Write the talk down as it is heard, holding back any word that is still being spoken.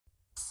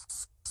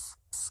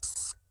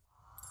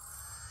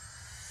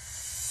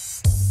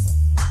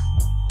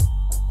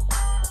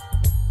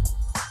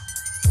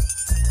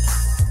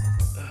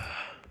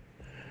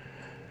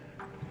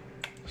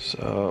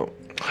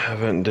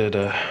haven't did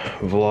a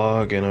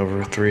vlog in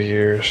over 3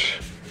 years,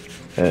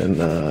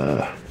 and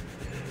I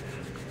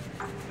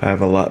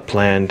have a lot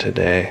planned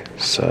today.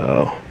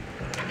 So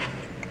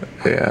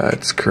yeah,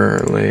 it's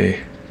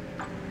currently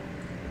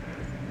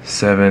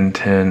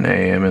 7:10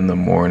 a.m. in the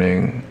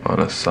morning on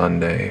a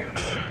Sunday.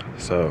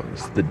 So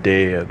it's the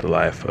day of the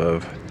life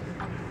of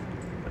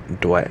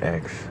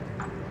dwightx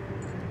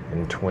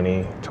in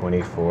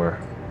 2024.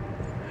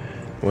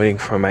 Waiting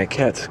for my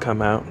cat to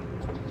come out.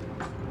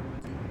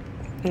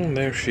 And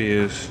there she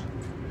is.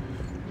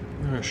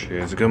 There she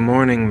is. Good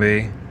morning,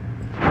 V.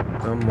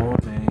 Good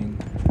morning.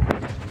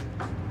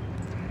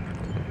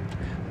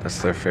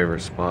 That's their favorite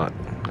spot.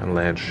 A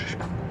ledge.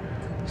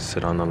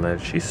 Sit on the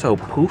ledge. She's so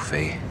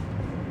poofy.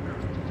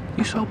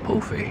 You're so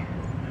poofy.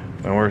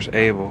 Now where's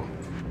Abel?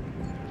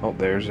 Oh,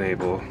 there's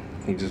Abel.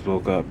 He just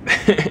woke up.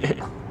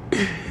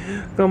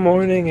 Good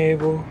morning,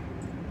 Abel.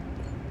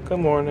 Good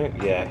morning.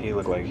 Yeah, he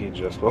looked like he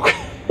just woke up.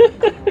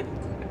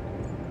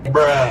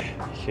 Bruh.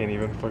 He can't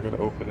even fucking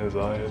open his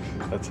eyes.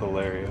 That's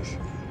hilarious.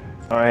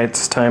 Alright,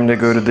 it's time to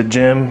go to the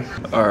gym.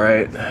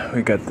 Alright,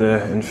 we got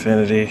the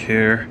infinity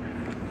here.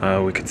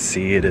 We can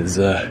see it is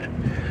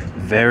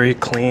very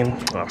clean.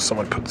 Oh,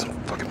 someone put some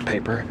fucking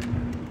paper.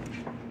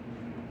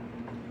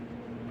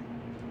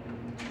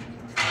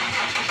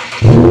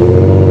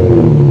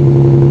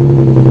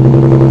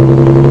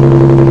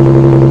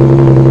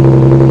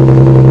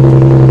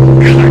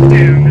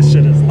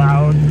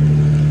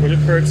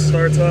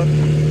 Starts up.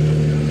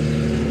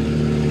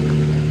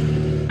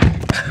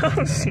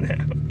 Oh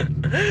snap.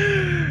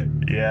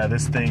 Yeah,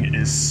 this thing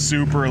is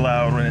super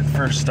loud when it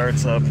first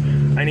starts up. I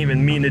didn't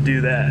even mean to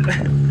do that.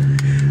 Got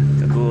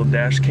the little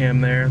dash cam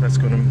there. That's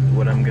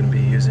what I'm gonna be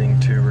using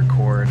to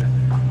record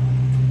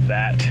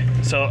that.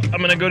 So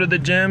I'm gonna go to the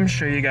gym,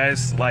 show you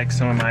guys like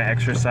some of my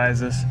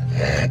exercises.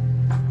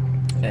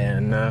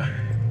 And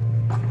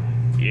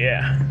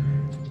yeah.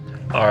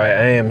 Alright,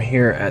 I am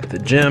here at the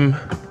gym.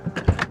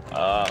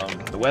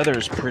 The weather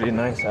is pretty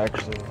nice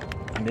actually,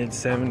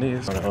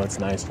 mid-70s. I know it's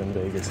nice in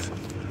Vegas.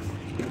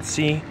 You can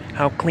see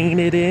how clean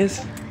it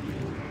is.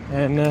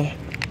 And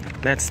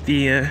that's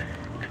the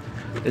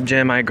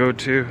gym I go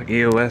to,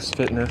 EOS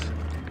Fitness.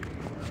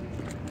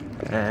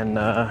 And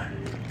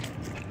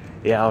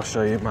yeah, I'll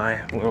show you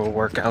my little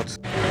workouts.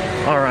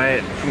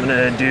 Alright, I'm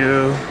gonna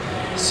do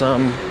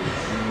some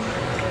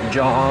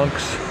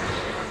jogs.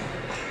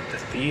 The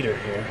theater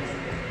here.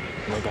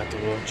 And they got the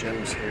little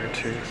gyms here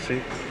too,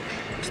 see?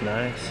 Looks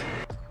nice.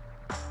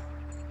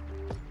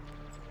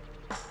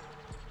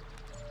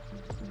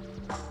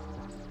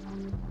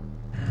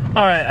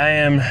 Alright, I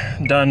am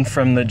done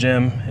from the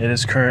gym. It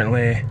is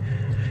currently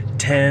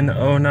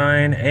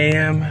 10:09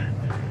 a.m.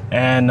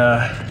 And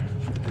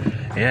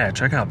yeah,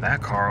 check out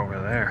that car over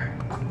there.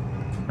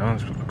 That one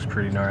looks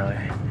pretty gnarly.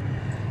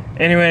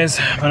 Anyways,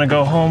 I'm gonna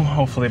go home.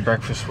 Hopefully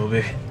breakfast will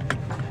be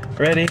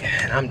ready.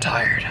 And I'm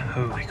tired.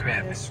 Holy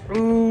crap.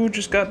 Ooh,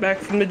 just got back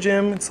from the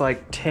gym. It's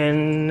like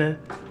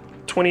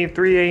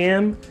 10:23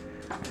 a.m.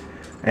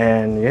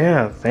 And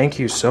yeah, thank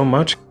you so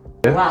much.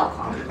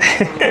 Welcome.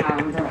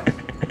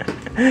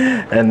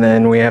 And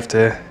then we have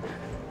to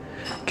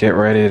get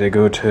ready to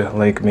go to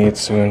Lake Mead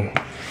soon.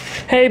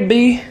 Hey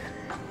B.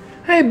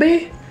 Hey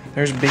B.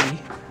 There's B.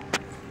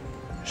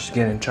 She's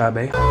getting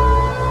chubby.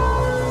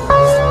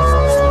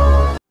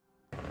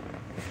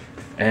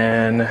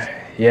 And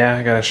yeah,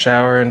 I gotta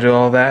shower and do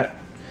all that.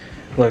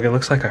 Look, it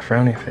looks like a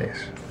frowny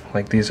face.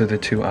 Like these are the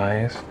two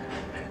eyes,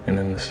 and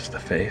then this is the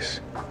face.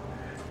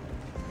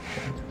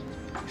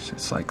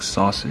 It's like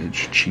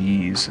sausage,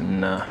 cheese,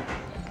 and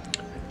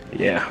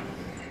yeah.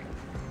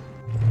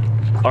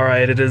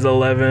 Alright, it is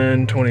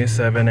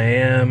 11:27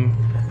 a.m.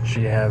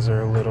 She has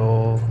her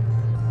little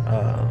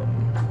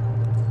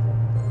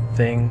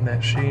thing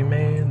that she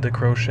made, the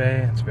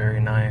crochet. It's very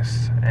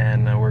nice.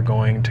 And we're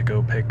going to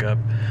go pick up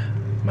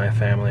my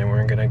family, and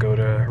we're gonna go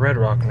to Red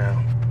Rock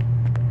now.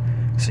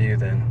 See you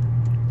then.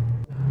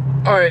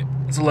 Alright,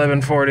 it's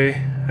 11:40.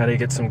 How do you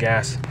get some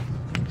gas?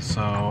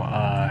 So,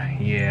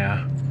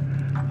 yeah.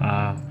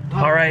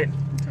 Alright.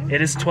 It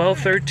is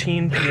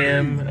 12:13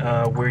 p.m.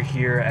 We're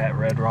here at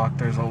Red Rock.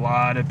 There's a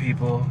lot of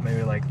people,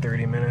 maybe like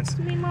 30 minutes.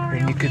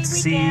 And you could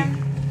see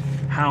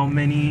how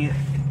many,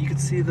 you could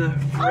see the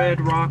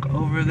Red Rock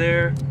over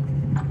there.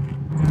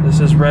 This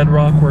is Red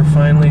Rock. We're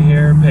finally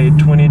here. Paid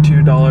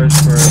 $22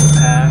 for the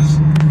pass.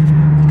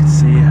 You can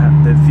see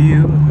the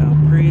view of how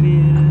pretty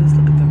it is.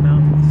 Look at the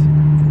mountains.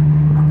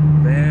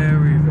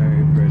 Very,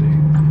 very pretty.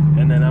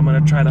 And then I'm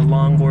gonna try to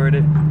longboard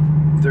it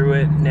through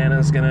it.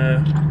 Nana's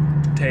gonna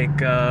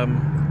take,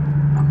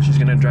 she's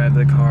gonna drive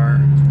the car,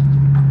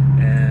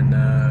 and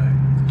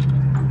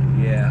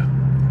yeah.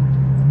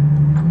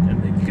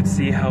 And then you can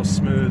see how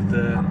smooth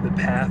the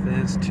path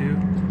is too.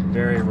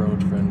 Very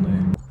road friendly.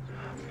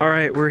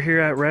 Alright, we're here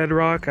at Red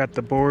Rock at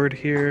the board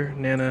here.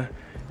 Nana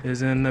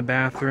is in the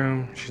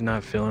bathroom. She's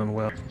not feeling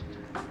well.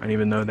 I didn't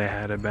even know they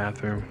had a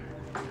bathroom.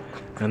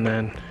 And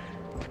then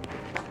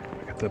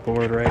I got the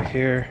board right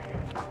here.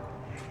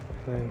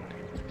 Then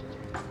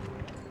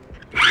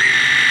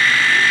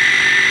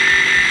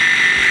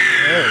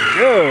there we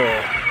go.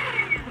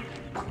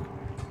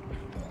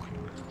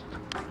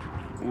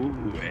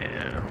 Ooh,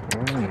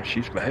 yeah.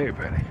 She's very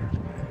pretty.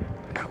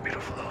 Look how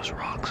beautiful those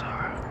rocks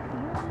are.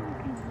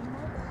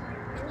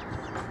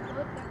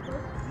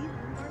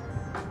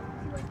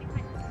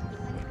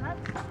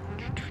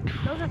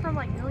 Those are from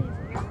like millions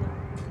of years ago.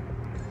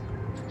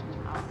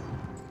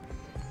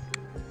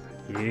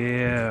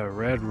 Yeah,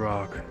 red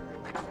rock.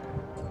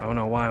 I don't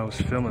know why I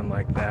was filming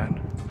like that,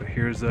 but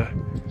here's a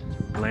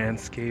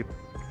landscape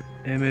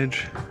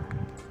image.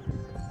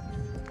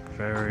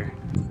 Very.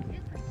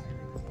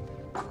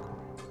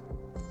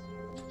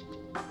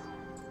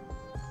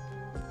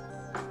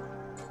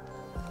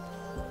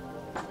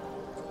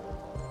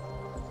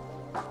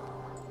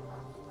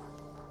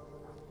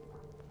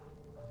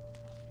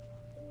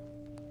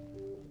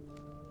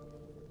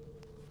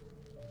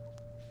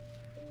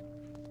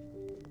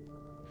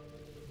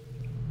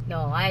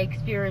 No, I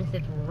experienced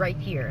it right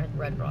here at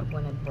Red Rock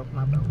when I broke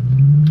my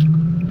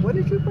bone. What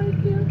did you break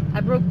here?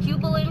 I broke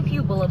tubal and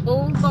fibula,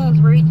 both bones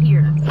right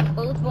here.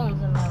 Both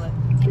bones in my leg.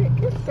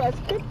 It says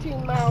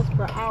 15 miles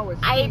per hour.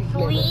 It's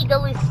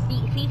legally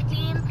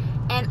 15,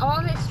 and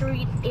on the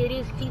street it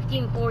is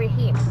 15 for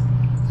him.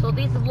 So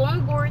this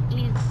longboard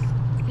is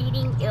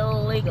speeding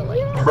illegally.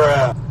 Yeah.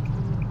 Bruh.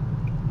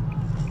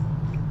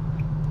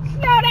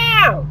 Slow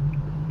down!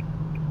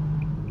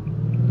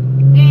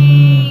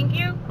 Thank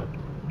you.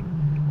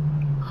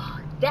 Oh,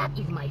 that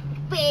is my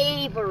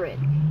favorite.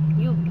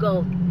 You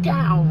go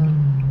down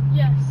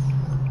Yes.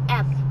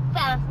 as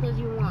fast as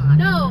you want.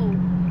 No.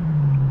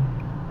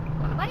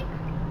 Want a bike?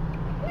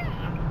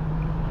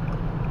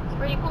 Yeah. It's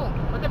pretty cool.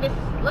 Look at this.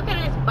 Look at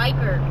this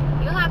biker.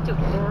 You have to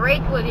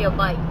brake with your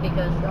bike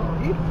because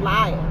He's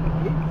flying.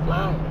 He's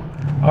flying.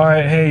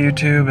 Alright, hey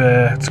YouTube,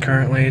 it's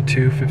currently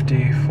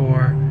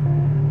 2:54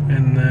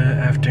 in the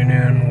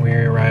afternoon. We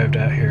arrived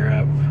out here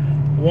at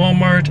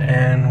Walmart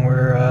and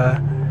we're,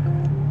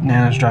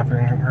 Nana's dropping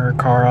her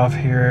car off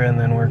here and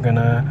then we're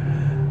gonna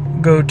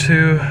go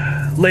to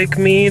Lake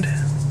Mead.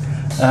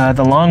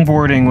 The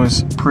longboarding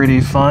was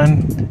pretty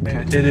fun.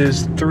 It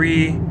is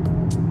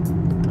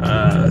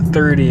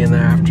 3:30 in the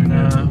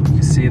afternoon.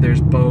 You see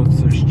there's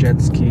boats, there's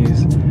jet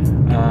skis.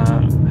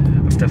 I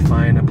have to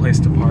find a place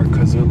to park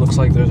because it looks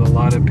like there's a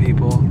lot of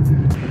people.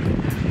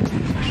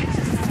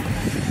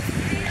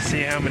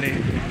 See how many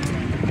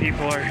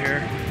people are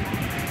here.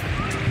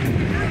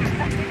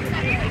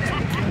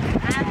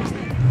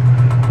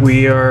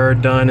 We are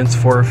done. It's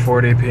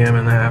 4:40 p.m.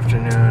 in the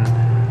afternoon.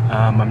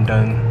 I'm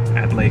done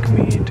at Lake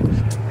Mead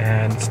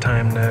and it's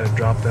time to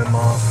drop them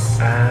off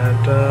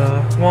at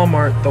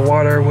Walmart. The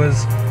water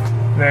was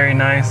very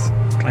nice.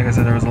 Like I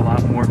said, there was a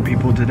lot more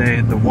people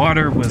today. The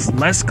water was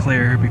less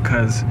clear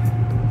because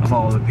of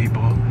all the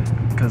people.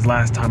 Because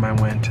last time I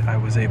went, I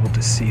was able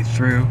to see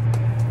through.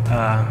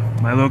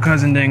 My little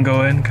cousin didn't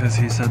go in because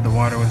he said the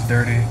water was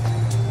dirty.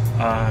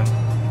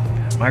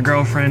 My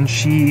girlfriend,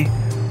 she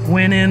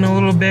went in a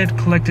little bit,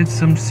 collected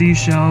some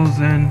seashells,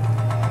 and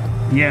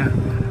yeah,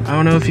 I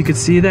don't know if you could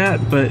see that,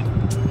 but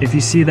if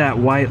you see that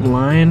white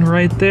line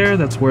right there,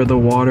 that's where the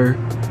water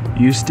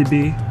used to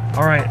be.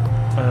 All right,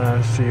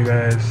 see you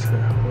guys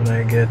when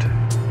I get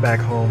back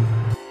home.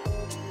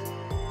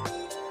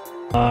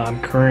 I'm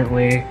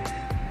currently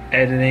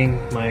editing.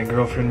 My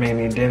girlfriend made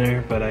me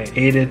dinner, but I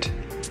ate it.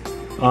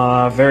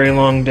 Very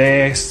long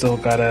day. I still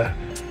gotta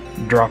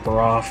drop her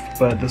off,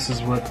 but this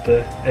is what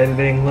the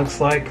editing looks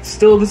like. It's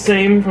still the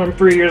same from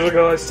 3 years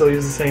ago. I still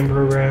use the same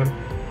program.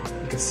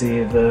 You can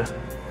see the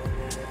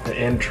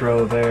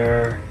intro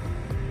there,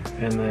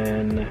 and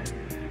then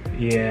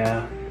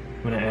yeah,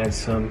 I'm gonna add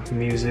some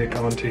music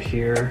onto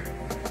here,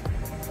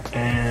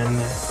 and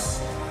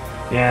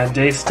yeah,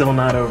 day's still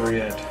not over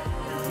yet.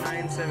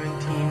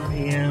 9:17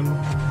 p.m.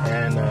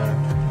 and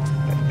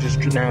just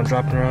now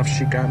dropping her off.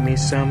 She got me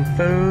some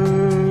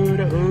food.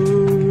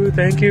 Oh,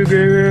 thank you,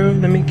 girl.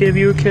 Let me give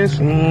you a kiss.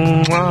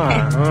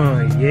 Mwah.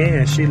 Oh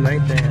yeah, she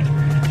like that.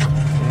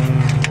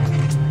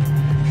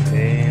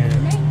 Yeah.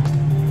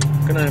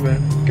 Good night,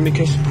 man. Give me a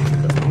kiss.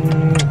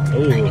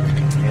 Oh yeah.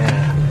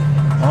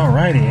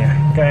 Alrighty,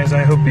 guys.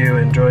 I hope you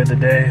enjoyed the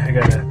day.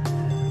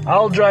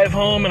 I'll drive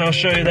home and I'll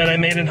show you that I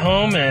made it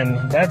home,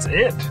 and that's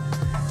it.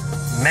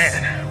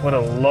 Man, what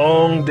a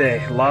long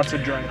day. Lots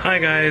of driving. Hi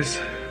guys.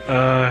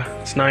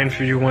 It's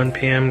 9:51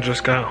 p.m.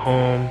 Just got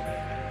home.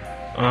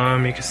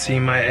 You can see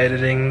my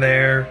editing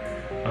there.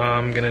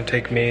 Gonna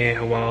take me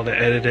a while to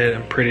edit it.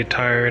 I'm pretty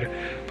tired,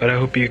 but I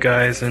hope you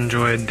guys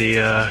enjoyed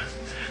the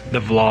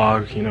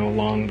vlog. You know,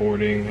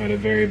 longboarding. Had a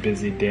very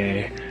busy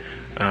day.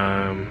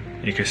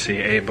 You can see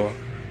Abel.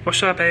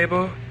 What's up,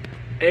 Abel?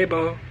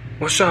 Abel,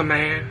 what's up,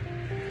 man?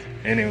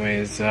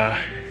 Anyways,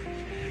 yeah,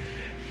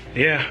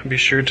 be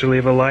sure to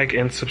leave a like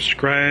and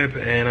subscribe,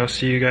 and I'll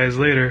see you guys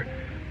later.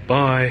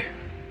 Bye.